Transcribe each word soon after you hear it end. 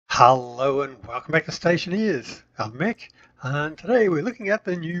Hello and welcome back to Stationeers. I'm Mick, and today we're looking at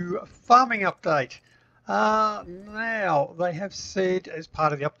the new farming update. Now they have said as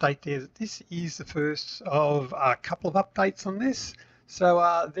part of the update there that this is the first of a couple of updates on this,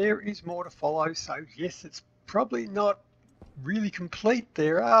 so there is more to follow. So yes, it's probably not really complete.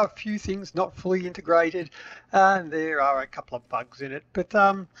 There are a few things not fully integrated and there are a couple of bugs in it, but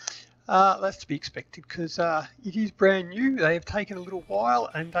that's to be expected because it is brand new. They have taken a little while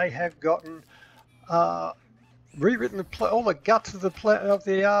and they have gotten rewritten all the guts of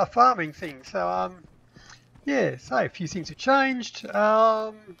the farming thing. So yeah, so a few things have changed.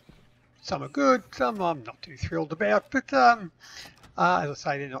 Some are good, some I'm not too thrilled about, but as I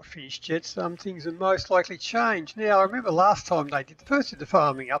say, they're not finished yet. Some things are most likely change. Now, I remember last time they did the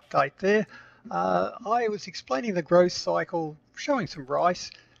farming update there, I was explaining the growth cycle, showing some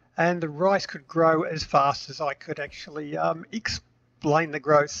rice, and the rice could grow as fast as I could actually explain the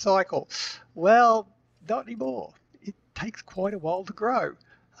growth cycle. Well, not anymore. It takes quite a while to grow.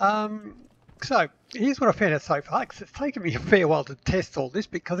 So here's what I found out so far, because it's taken me a fair while to test all this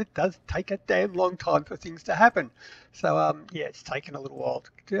because it does take a damn long time for things to happen. So yeah, it's taken a little while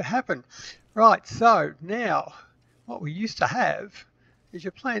to happen. Right, so now what we used to have is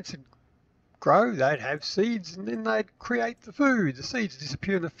your plants would grow, they'd have seeds, and then they'd create the food. The seeds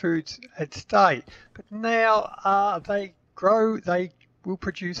disappear and the foods would stay. But now they grow, they will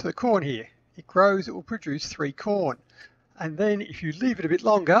produce the corn here. It grows, it will produce 3 corn. And then if you leave it a bit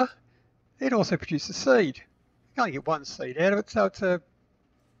longer, it also produces seed. You only get 1 seed out of it, so it's a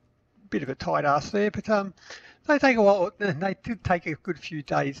bit of a tight ass there, but they take a while, and they did take a good few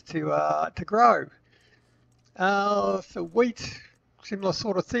days to grow. So wheat, similar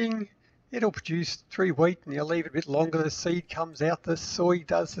sort of thing. It'll produce 3 wheat and you'll leave it a bit longer, the seed comes out, the soy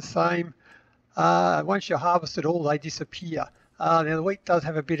does the same. Once you harvest it all, they disappear. Now the wheat does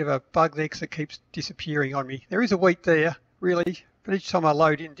have a bit of a bug there because it keeps disappearing on me. There is a wheat there, really, but each time I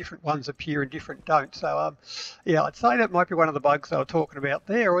load in, different ones appear and different don't. So yeah, I'd say that might be one of the bugs they were talking about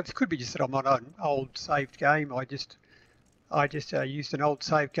there, or it could be just that I'm on an old saved game. I just used an old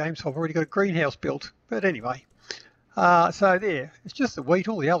saved game, so I've already got a greenhouse built. But anyway. So there, it's just the wheat,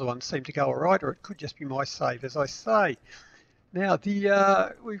 all the other ones seem to go alright, or it could just be my save, as I say. Now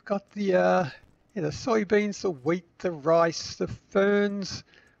we've got the soybeans, the wheat, the rice, the ferns.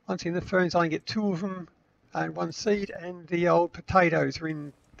 Once again, the ferns, I only get 2 of them and 1 seed, and the old potatoes are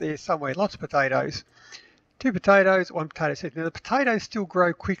in there somewhere, lots of potatoes. 2 potatoes, 1 potato seed. Now the potatoes still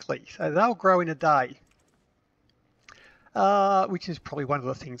grow quickly, so they'll grow in a day. Which is probably one of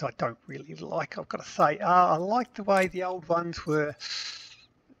the things I don't really like, I've got to say. I like the way the old ones were.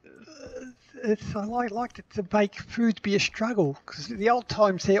 I liked it to make food be a struggle, because the old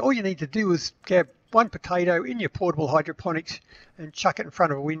times there, all you need to do was grab 1 potato in your portable hydroponics and chuck it in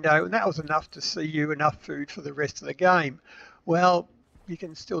front of a window, and that was enough to see you enough food for the rest of the game. Well, you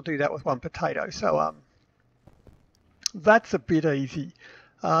can still do that with 1 potato, so that's a bit easy.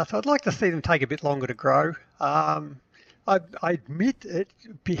 So I'd like to see them take a bit longer to grow. I admit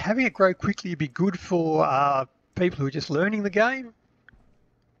having it grow quickly would be good for people who are just learning the game,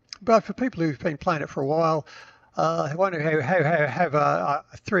 but for people who've been playing it for a while, who want to have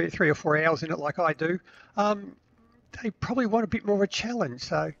 3 or 4 hours in it like I do, they probably want a bit more of a challenge.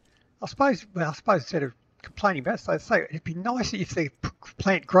 So I suppose instead of complaining about it, I'd say it'd be nice if the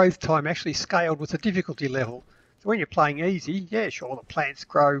plant growth time actually scaled with the difficulty level. So when you're playing easy, yeah, sure, the plants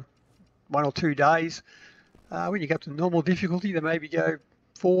grow 1 or 2 days. When you go up to normal difficulty, they maybe go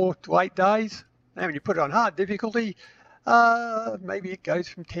 4 to 8 days. Now when you put it on hard difficulty, maybe it goes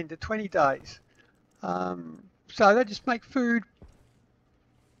from 10 to 20 days. So they just make food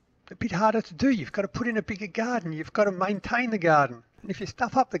a bit harder to do. You've got to put in a bigger garden. You've got to maintain the garden. And if you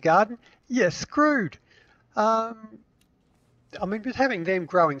stuff up the garden, you're screwed. I mean, just having them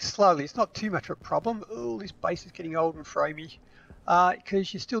growing slowly, it's not too much of a problem. Oh, this base is getting old and framey.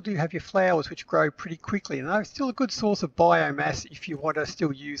 Because you still do have your flowers which grow pretty quickly, and they're still a good source of biomass if you want to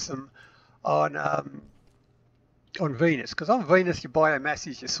still use them on Venus, because on Venus your biomass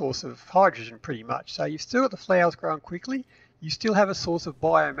is your source of hydrogen pretty much. So you've still got the flowers growing quickly, you still have a source of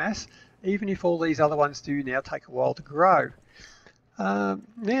biomass, even if all these other ones do now take a while to grow.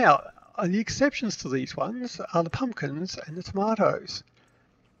 Now the exceptions to these ones are the pumpkins and the tomatoes.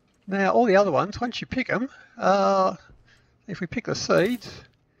 Now all the other ones, once you pick them, if we pick the seeds,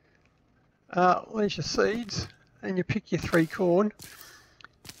 there's your seeds, and you pick your 3 corn,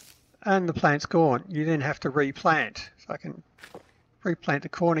 and the plant's gone. You then have to replant. So I can replant the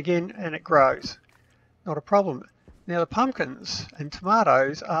corn again, and it grows. Not a problem. Now the pumpkins and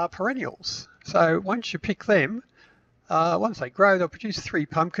tomatoes are perennials. So once you pick them, Once they grow, they'll produce 3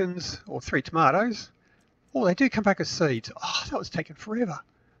 pumpkins or 3 tomatoes. Oh, they do come back as seeds. Oh, that was taking forever.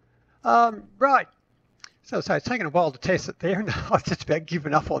 Right. So it's taken a while to test it there, and I've just about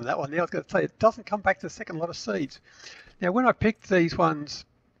given up on that one. Now I was going to say it doesn't come back to the second lot of seeds. Now, when I picked these ones,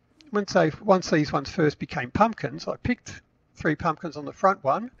 once these ones first became pumpkins, I picked 3 pumpkins on the front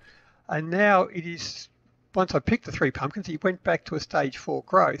one, and now it is, once I picked the 3 pumpkins, it went back to a stage 4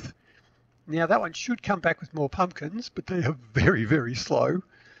 growth. Now that one should come back with more pumpkins, but they are very, very slow.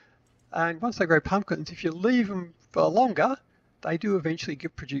 And once they grow pumpkins, if you leave them for longer, they do eventually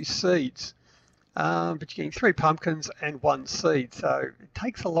produce seeds. But you're getting 3 pumpkins and 1 seed, so it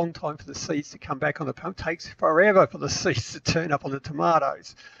takes a long time for the seeds to come back on the pumpkin. It takes forever for the seeds to turn up on the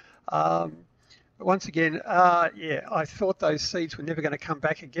tomatoes. But once again, yeah, I thought those seeds were never going to come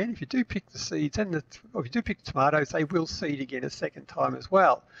back again. If you do pick the seeds or if you do pick the tomatoes, they will seed again a second time as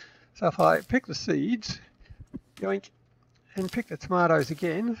well. So if I pick the seeds, yoink, and pick the tomatoes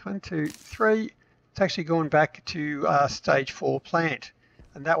again, 1, 2, 3, it's actually gone back to stage 4 plant,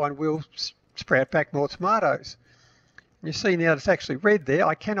 and that one will sprout back more tomatoes. And you see now it's actually red there.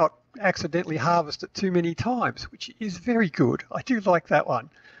 I cannot accidentally harvest it too many times, which is very good. I do like that one.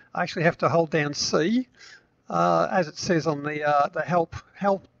 I actually have to hold down C, as it says on the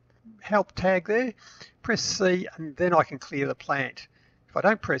help tag there. Press C, and then I can clear the plant. If I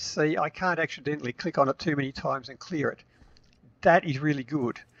don't press C, I can't accidentally click on it too many times and clear it. That is really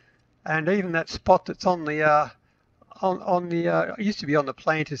good. And even that spot that's on the it used to be on the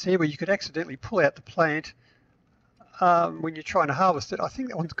planters here, where you could accidentally pull out the plant when you're trying to harvest it. I think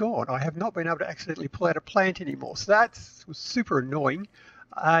that one's gone. I have not been able to accidentally pull out a plant anymore. So that was super annoying,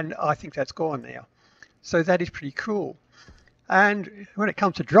 and I think that's gone now. So that is pretty cool. And when it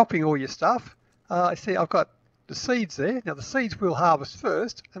comes to dropping all your stuff, I see I've got the seeds there. Now the seeds will harvest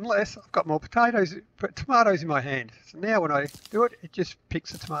first, unless I've got more tomatoes in my hand. So now when I do it, it just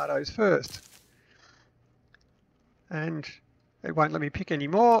picks the tomatoes first. And it won't let me pick any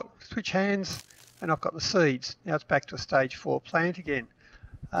more. Switch hands, and I've got the seeds. Now it's back to a stage 4 plant again.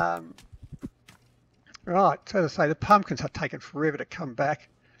 Right, so as I say, the pumpkins have taken forever to come back.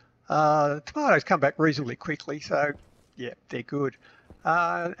 The tomatoes come back reasonably quickly, so yeah, they're good.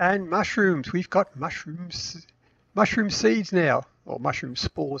 And mushrooms, we've got mushroom seeds now, or mushroom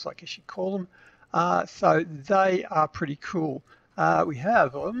spores, I guess you'd call them. So they are pretty cool. We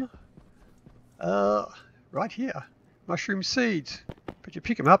have them right here. Mushroom seeds, but you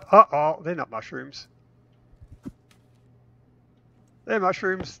pick them up. They're not mushrooms. They're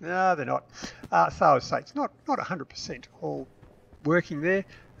mushrooms. No, they're not. So I would say it's not 100% all working there.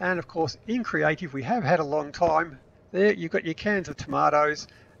 And of course, in creative, we have had a long time. There, you've got your cans of tomatoes,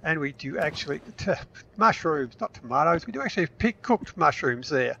 and we do actually mushrooms, not tomatoes. We do actually pick cooked mushrooms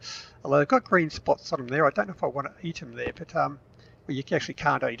there. Although they've got green spots on them there. I don't know if I want to eat them there, but well, you actually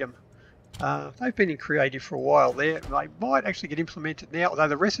can't eat them. They've been in creative for a while there. They might actually get implemented now, although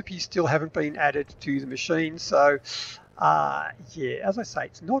the recipes still haven't been added to the machine. So, yeah, as I say,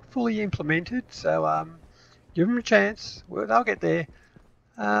 it's not fully implemented. So, give them a chance. Well, they'll get there.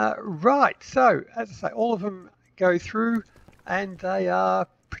 Right. So, as I say, all of them go through, and they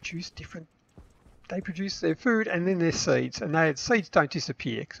produce different. They produce their food and then their seeds, and the seeds don't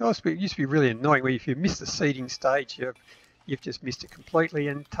disappear. Because it used to be really annoying where if you miss the seeding stage, you've just missed it completely,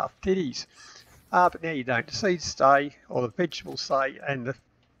 and tough titties. But now you don't. The seeds stay, or the vegetables stay, and the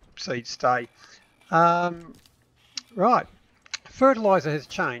seeds stay. Right. Fertilizer has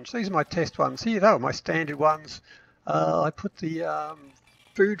changed. These are my test ones here. They were my standard ones. I put the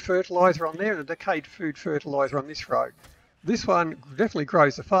food fertilizer on there and a decayed food fertilizer on this row. This one definitely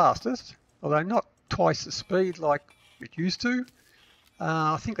grows the fastest, although not twice the speed like it used to.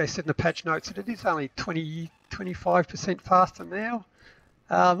 I think they said in the patch notes that it is only 25% faster now.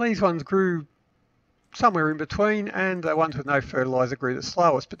 These ones grew somewhere in between, and the ones with no fertiliser grew the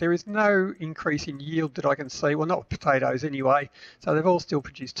slowest, but there is no increase in yield that I can see. Well, not with potatoes anyway, so they've all still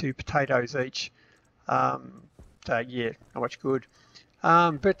produced 2 potatoes each. So yeah, not much good.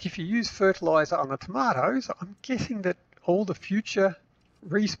 But if you use fertiliser on the tomatoes, I'm guessing that all the future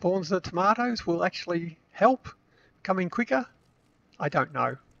respawns of the tomatoes will actually help come in quicker. I don't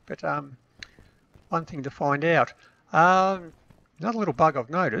know, but one thing to find out. Another little bug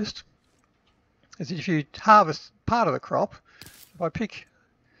I've noticed is that if you harvest part of the crop, if I pick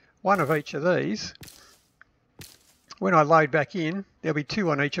one of each of these, when I load back in, there'll be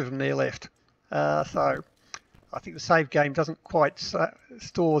 2 on each of them there left. So I think the save game doesn't quite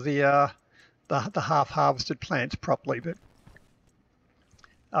store the half-harvested plants properly, but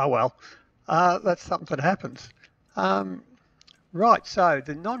oh well, that's something that happens. Right, so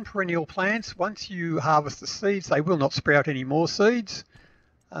the non-perennial plants, once you harvest the seeds, they will not sprout any more seeds.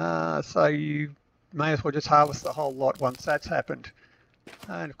 So you may as well just harvest the whole lot once that's happened.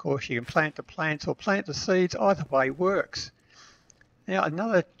 And of course you can plant the plants or plant the seeds, either way works. Now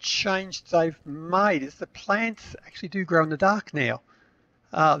another change they've made is the plants actually do grow in the dark now.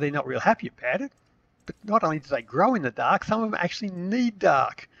 They're not real happy about it, but not only do they grow in the dark, some of them actually need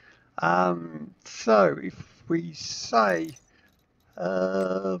dark. So if we say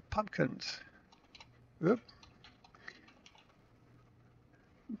pumpkins,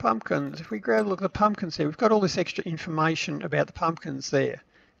 if we grab a look at the pumpkins there, we've got all this extra information about the pumpkins there.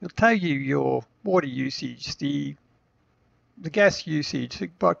 It'll tell you your water usage, the gas usage,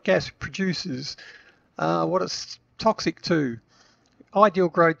 what gas produces, what it's toxic to, ideal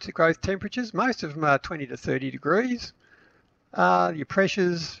growth temperatures, most of them are 20 to 30 degrees, your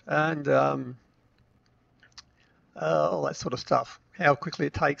pressures, and all that sort of stuff, how quickly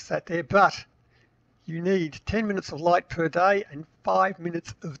it takes that there. But you need 10 minutes of light per day and 5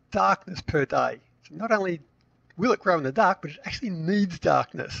 minutes of darkness per day. So not only will it grow in the dark, but it actually needs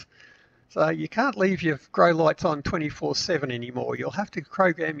darkness. So you can't leave your grow lights on 24/7 anymore. You'll have to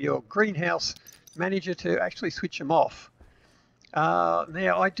program your greenhouse manager to actually switch them off.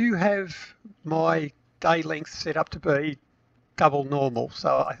 Now I do have my day length set up to be double normal,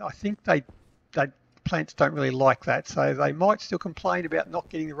 so I think plants don't really like that, so they might still complain about not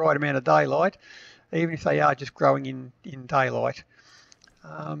getting the right amount of daylight, even if they are just growing in daylight.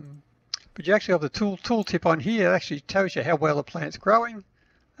 But you actually have the tool tip on here. It actually tells you how well the plant's growing.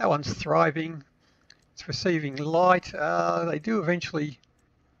 That one's thriving. It's receiving light. They do eventually,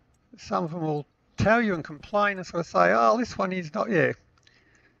 some of them will tell you and complain and sort of say, oh, this one is not,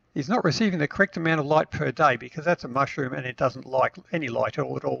 he's not receiving the correct amount of light per day, because that's a mushroom and it doesn't like any light at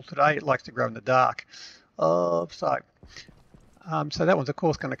all today. It likes to grow in the dark. So that one's of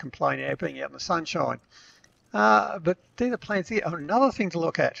course going to complain about being out in the sunshine. But they're the plants here. Oh, another thing to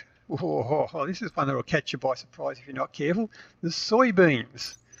look at. Oh, this is one that will catch you by surprise if you're not careful. The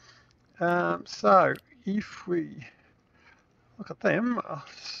soybeans. So if we look at them,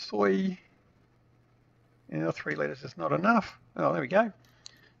 soy, 3 letters is not enough. Oh, there we go.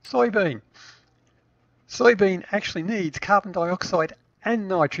 Soybean. Soybean actually needs carbon dioxide and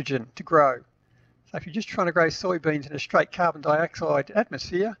nitrogen to grow. So if you're just trying to grow soybeans in a straight carbon dioxide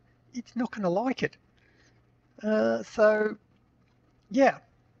atmosphere, it's not going to like it. So yeah,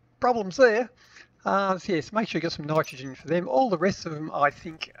 problems there. Yes, make sure you get some nitrogen for them. All the rest of them, I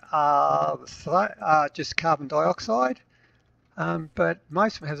think, are just carbon dioxide. But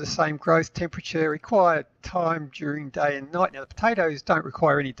most of them have the same growth temperature, required time during day and night. Now the potatoes don't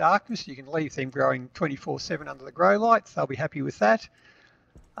require any darkness. You can leave them growing 24/7 under the grow lights. They'll be happy with that.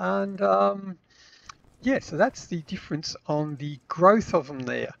 And yeah, so that's the difference on the growth of them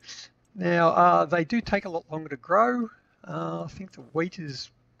there. Now they do take a lot longer to grow. I think the wheat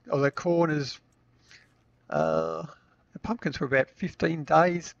is, or the corn is, the pumpkins were about 15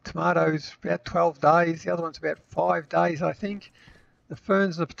 days, tomatoes about 12 days, the other one's about 5 days, I think. The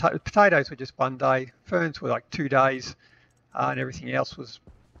ferns and the potatoes were just 1 day, ferns were like 2 days, and everything else was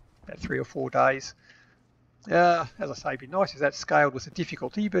about 3 or 4 days. As I say, it'd be nice if that scaled with the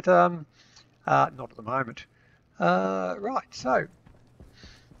difficulty, but not at the moment. Right, so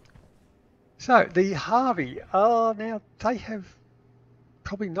the Harvey, now they have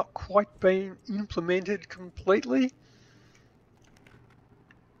probably not quite been implemented completely.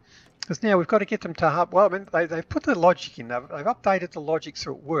 Because now we've got to get them to, well, I mean, they've put the logic in, they've updated the logic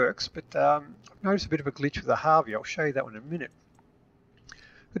so it works, but I've noticed a bit of a glitch with the Harvey. I'll show you that one in a minute.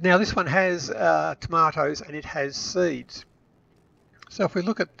 But now this one has tomatoes and it has seeds. So if we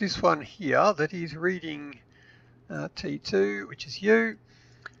look at this one here, that is reading T2, which is U.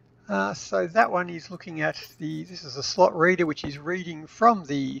 So that one is looking at this is a slot reader which is reading from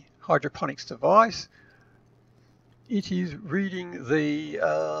the hydroponics device. It is reading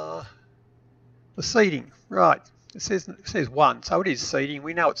the seeding, right? It says 1, so it is seeding.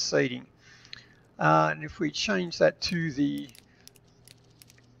 We know it's seeding. And if we change that to the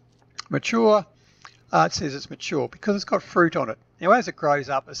mature, it says it's mature because it's got fruit on it. Now as it grows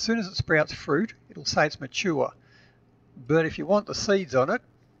up, as soon as it sprouts fruit, it'll say it's mature. But if you want the seeds on it,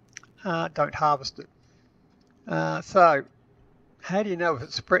 don't harvest it. So how do you know if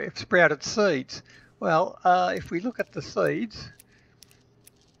it's sprouted seeds? Well, if we look at the seeds,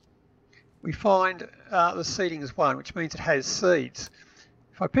 we find the seeding is 1, which means it has seeds.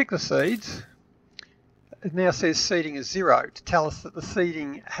 If I pick the seeds, it now says seeding is 0 to tell us that the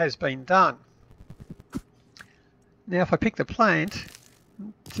seeding has been done. Now if I pick the plant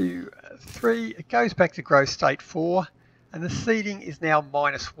to 3, it goes back to growth state 4, and the seeding is now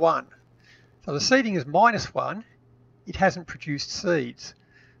 -1. So the seeding is -1, it hasn't produced seeds.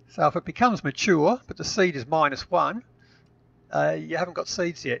 So if it becomes mature, but the seed is -1, you haven't got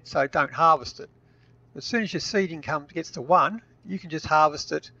seeds yet, so don't harvest it. As soon as your seeding gets to 1, you can just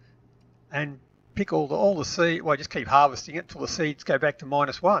harvest it and pick all the seed. Well, just keep harvesting it until the seeds go back to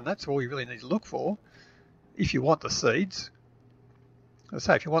 -1. That's all you really need to look for if you want the seeds.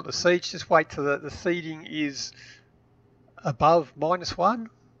 So if you want the seeds, just wait till the seeding is above -1.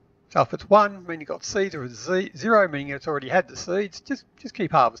 So if it's 1, meaning you've got seeds, or it's 0, meaning it's already had the seeds, just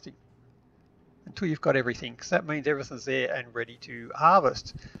keep harvesting until you've got everything, because that means everything's there and ready to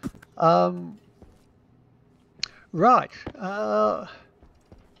harvest. Right, but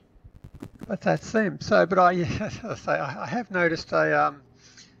that's them. So, but I have noticed an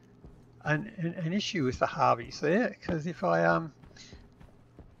issue with the Harveys there, because if I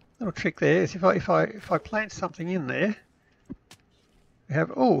little trick there is if I plant something in there, we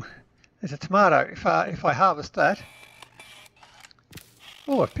have there's a tomato. If I harvest that,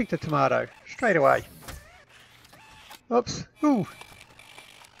 I've picked a tomato straight away. Oops.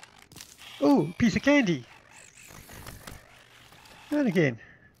 Piece of candy. And again.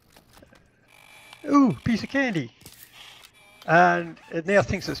 Piece of candy. And it now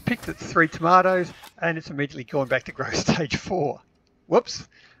thinks it's picked its 3 tomatoes, and it's immediately gone back to growth stage 4. Whoops.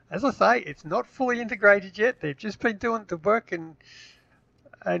 As I say, it's not fully integrated yet. They've just been doing the work and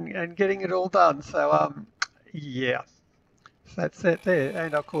getting it all done. So yeah, so that's that there.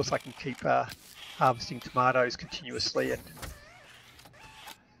 And of course I can keep harvesting tomatoes continuously.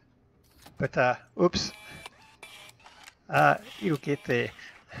 But oops, it'll get there.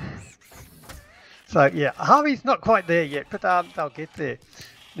 So yeah, Harvey's not quite there yet, but they'll get there.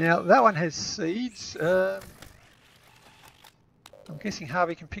 Now that one has seeds. I'm guessing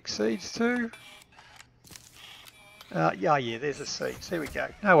Harvey can pick seeds too. Yeah, there's a seed. There we go.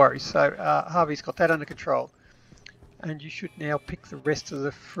 No worries. So Harvey's got that under control. And you should now pick the rest of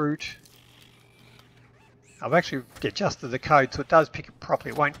the fruit. I've actually adjusted the code so it does pick it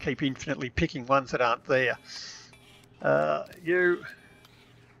properly. It won't keep infinitely picking ones that aren't there. You.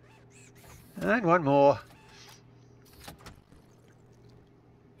 And one more.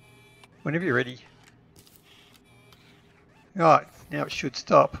 Whenever you're ready. Right, now it should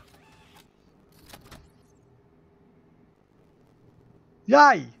stop.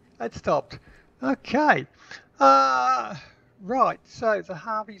 Yay! That stopped. Okay. Right, so the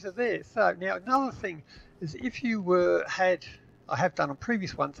Harveys are there. So now another thing is if you I have done on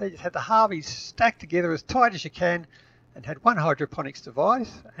previous ones, they just had the Harveys stacked together as tight as you can and had one hydroponics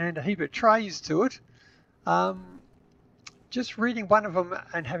device and a heap of trays to it. Just reading one of them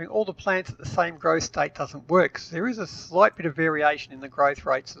and having all the plants at the same growth state doesn't work. So there is a slight bit of variation in the growth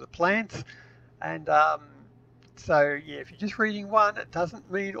rates of the plants, and so yeah, if you're just reading one, it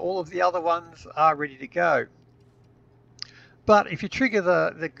doesn't mean all of the other ones are ready to go. But if you trigger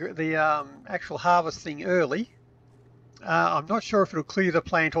the actual harvest thing early, I'm not sure if it'll clear the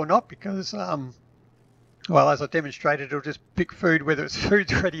plant or not, because well, as I demonstrated, it'll just pick food whether it's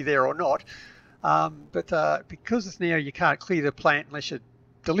food's ready there or not. But because it's now you can't clear the plant unless you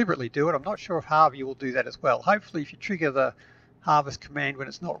deliberately do it, I'm not sure if Harvey will do that as well. Hopefully if you trigger the harvest command when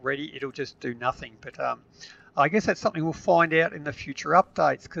it's not ready, it'll just do nothing. But I guess that's something we'll find out in the future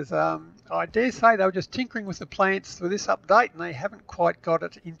updates, because I dare say they were just tinkering with the plants for this update and they haven't quite got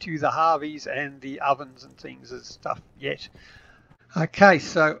it into the Harveys and the ovens and things as stuff yet. Okay,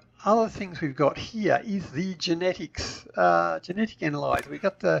 so other things we've got here is the genetics, genetic analyzer. We've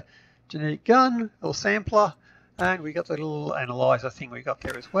got the genetic gun or sampler, and we got the little analyzer thing we got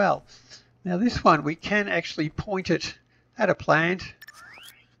there as well. Now this one we can actually point it at a plant,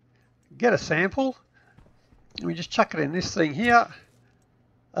 get a sample, and we just chuck it in this thing here,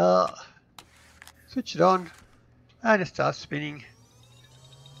 switch it on, and it starts spinning.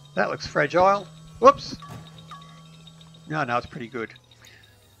 That looks fragile. Whoops. No, it's pretty good.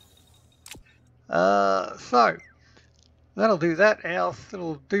 So that'll do that. Our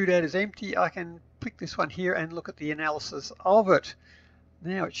little doodad is empty. I can click this one here and look at the analysis of it.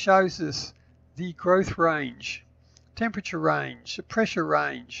 Now it shows us the growth range, temperature range, the pressure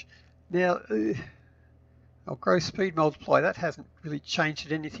range. Now, our growth speed multiplier, that hasn't really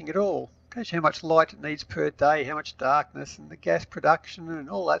changed anything at all. Tells you how much light it needs per day, how much darkness, and the gas production and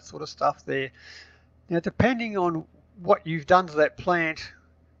all that sort of stuff there. Now, depending on what you've done to that plant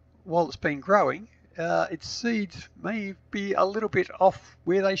while it's been growing, its seeds may be a little bit off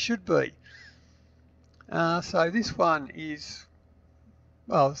where they should be. So this one is,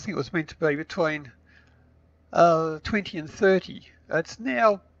 well, I think it was meant to be between 20 and 30. It's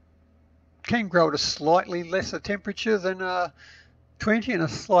now can grow at a slightly lesser temperature than 20 and a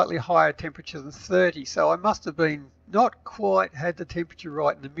slightly higher temperature than 30. So I must have been not quite had the temperature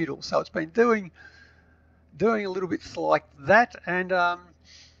right in the middle. So it's been doing a little bit like that, and I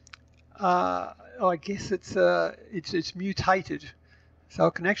guess it's mutated, so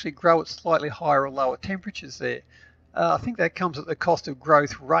it can actually grow at slightly higher or lower temperatures there. I think that comes at the cost of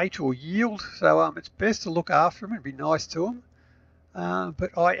growth rate or yield, so it's best to look after them and be nice to them.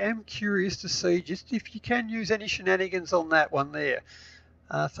 But I am curious to see just if you can use any shenanigans on that one there.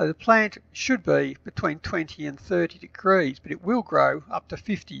 So the plant should be between 20 and 30 degrees, but it will grow up to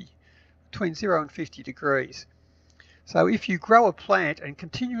 50, between 0 and 50 degrees. So if you grow a plant and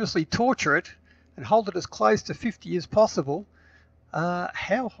continuously torture it and hold it as close to 50 as possible,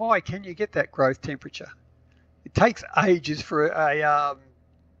 how high can you get that growth temperature? It takes ages for a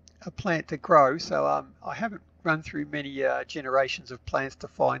plant to grow, so I haven't run through many generations of plants to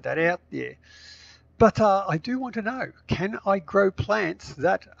find that out there. But I do want to know, can I grow plants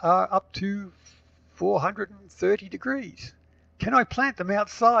that are up to 430 degrees? Can I plant them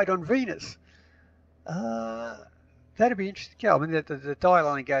outside on Venus? That'd be interesting. I mean, the dial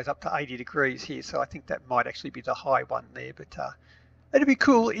only goes up to 80 degrees here, so I think that might actually be the high one there. But it'd be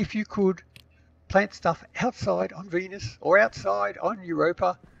cool if you could plant stuff outside on Venus or outside on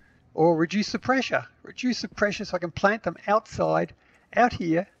Europa, or reduce the pressure. Reduce the pressure so I can plant them outside, out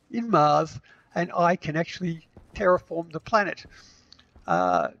here in Mars, and I can actually terraform the planet.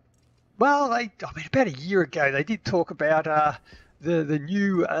 Well, about a year ago, they did talk about the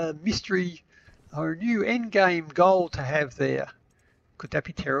new mystery or new end game goal to have there. Could that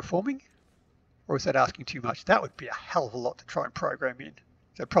be terraforming? Or is that asking too much? That would be a hell of a lot to try and program in.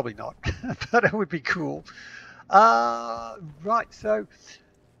 So probably not, but it would be cool. Right, so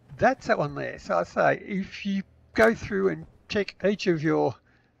that's that one there. So I say, if you go through and check each of your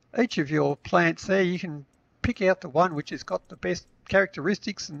plants there, you can pick out the one which has got the best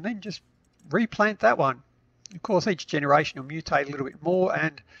characteristics and then just replant that one. Of course, each generation will mutate a little bit more,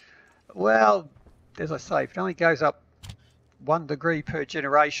 and well, as I say, if it only goes up 1 degree per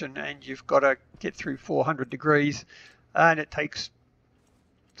generation and you've got to get through 400 degrees and it takes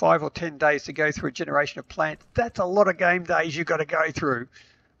 5 or 10 days to go through a generation of plants, that's a lot of game days you've got to go through.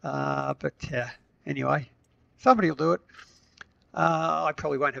 But anyway, somebody will do it. I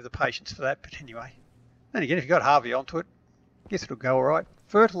probably won't have the patience for that, but anyway. Then again, if you've got Harvey onto it, I guess it'll go all right.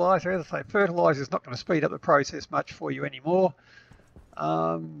 Fertilizer, as I say, fertilizer is not going to speed up the process much for you anymore.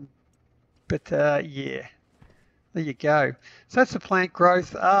 Yeah, there you go. So that's the plant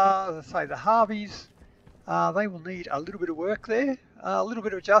growth. As I say, the Harveys, they will need a little bit of work there, a little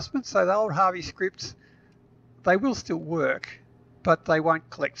bit of adjustment. So the old Harvey scripts, they will still work, but they won't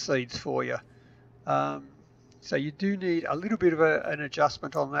collect seeds for you. So you do need a little bit of an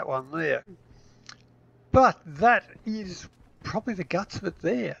adjustment on that one there. But that is probably the guts of it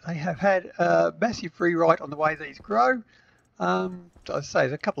there. They have had a massive rewrite on the way these grow. As I say,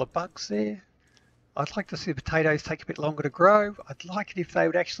 there's a couple of bugs there. I'd like to see the potatoes take a bit longer to grow. I'd like it if they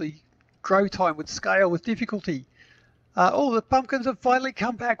would actually grow time would scale with difficulty. All the pumpkins have finally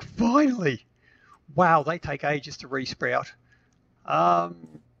come back. Finally! Wow, they take ages to resprout.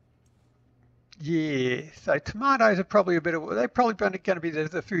 Yeah, so tomatoes are probably they're probably going to be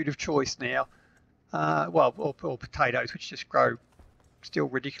the food of choice now. Or potatoes, which just grow still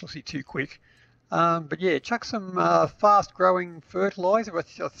ridiculously too quick. But yeah, chuck some fast-growing fertilizer. I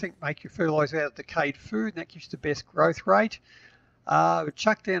think make your fertilizer out of decayed food, and that gives you the best growth rate.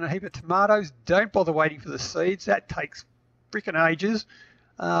 Chuck down a heap of tomatoes. Don't bother waiting for the seeds. That takes frickin' ages.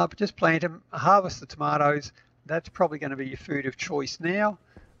 But just plant them, harvest the tomatoes. That's probably going to be your food of choice now.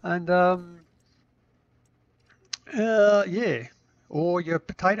 And yeah, or your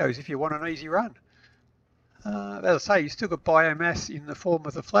potatoes if you want an easy run. As I say, you've still got biomass in the form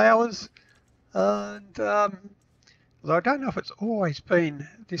of the flowers. And although I don't know if it's always been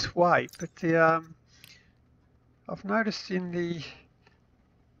this way, but I've noticed in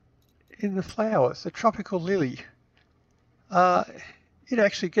the flowers, the tropical lily, it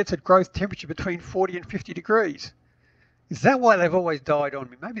actually gets a growth temperature between 40 and 50 degrees. Is that why they've always died on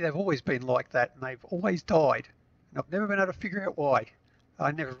me? Maybe they've always been like that and they've always died. And I've never been able to figure out why.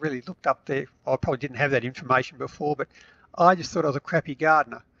 I never really looked up there. I probably didn't have that information before, but I just thought I was a crappy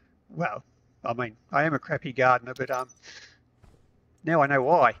gardener. Well, I mean, I am a crappy gardener, but now I know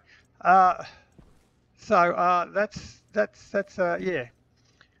why. Yeah.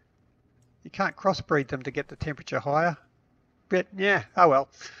 You can't crossbreed them to get the temperature higher. But yeah, oh well.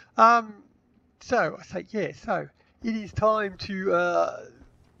 So I say, yeah, so it is time to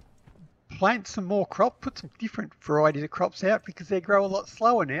plant some more crops, put some different varieties of crops out because they grow a lot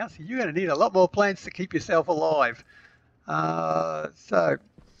slower now. So you're going to need a lot more plants to keep yourself alive. So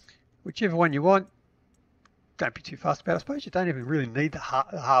whichever one you want, don't be too fussed about it. I suppose you don't even really need the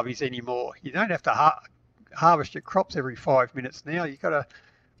harveys anymore. You don't have to harvest your crops every 5 minutes now. You've got to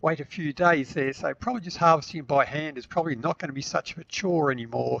wait a few days there. So probably just harvesting by hand is probably not going to be such a chore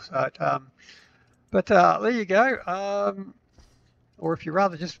anymore. So, but there you go. Or if you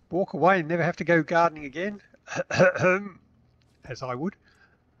rather just walk away and never have to go gardening again, as I would,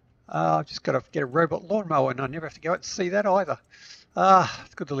 I've just got to get a robot lawnmower and I never have to go out and see that either.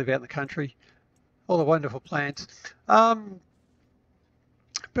 It's good to live out in the country. All the wonderful plants. Yeah,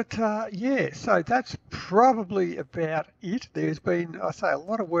 so that's probably about it. There's been, I say, a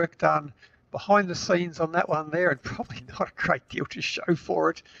lot of work done behind the scenes on that one there, and probably not a great deal to show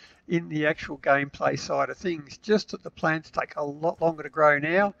for it in the actual gameplay side of things. Just that the plants take a lot longer to grow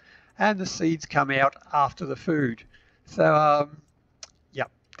now, and the seeds come out after the food. So,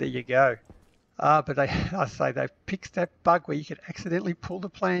 yep, there you go. But I say they've fixed that bug where you could accidentally pull the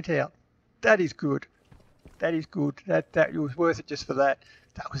plant out. That is good. That is good. That it was worth it just for that.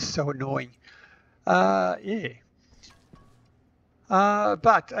 That was so annoying. Yeah.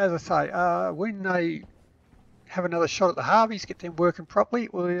 But as I say, when they have another shot at the harveys, get them working properly,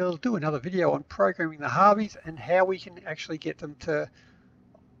 we'll do another video on programming the harveys and how we can actually get them to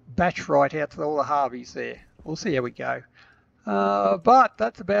batch right out to all the harveys there. We'll see how we go. But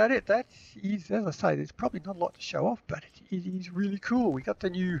that's about it. That is, as I say, there's probably not a lot to show off, but it is really cool. We got the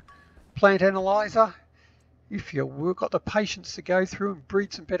new plant analyzer. If you've got the patience to go through and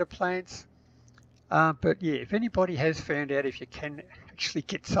breed some better plants. But yeah, if anybody has found out if you can actually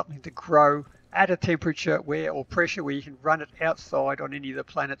get something to grow at a temperature where, or pressure where you can run it outside on any of the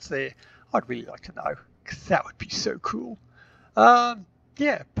planets there, I'd really like to know, because that would be so cool.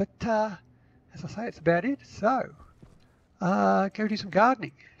 Yeah, but as I say, it's about it. So go do some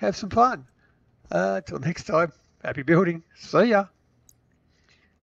gardening, have some fun. Till next time, happy building. See ya.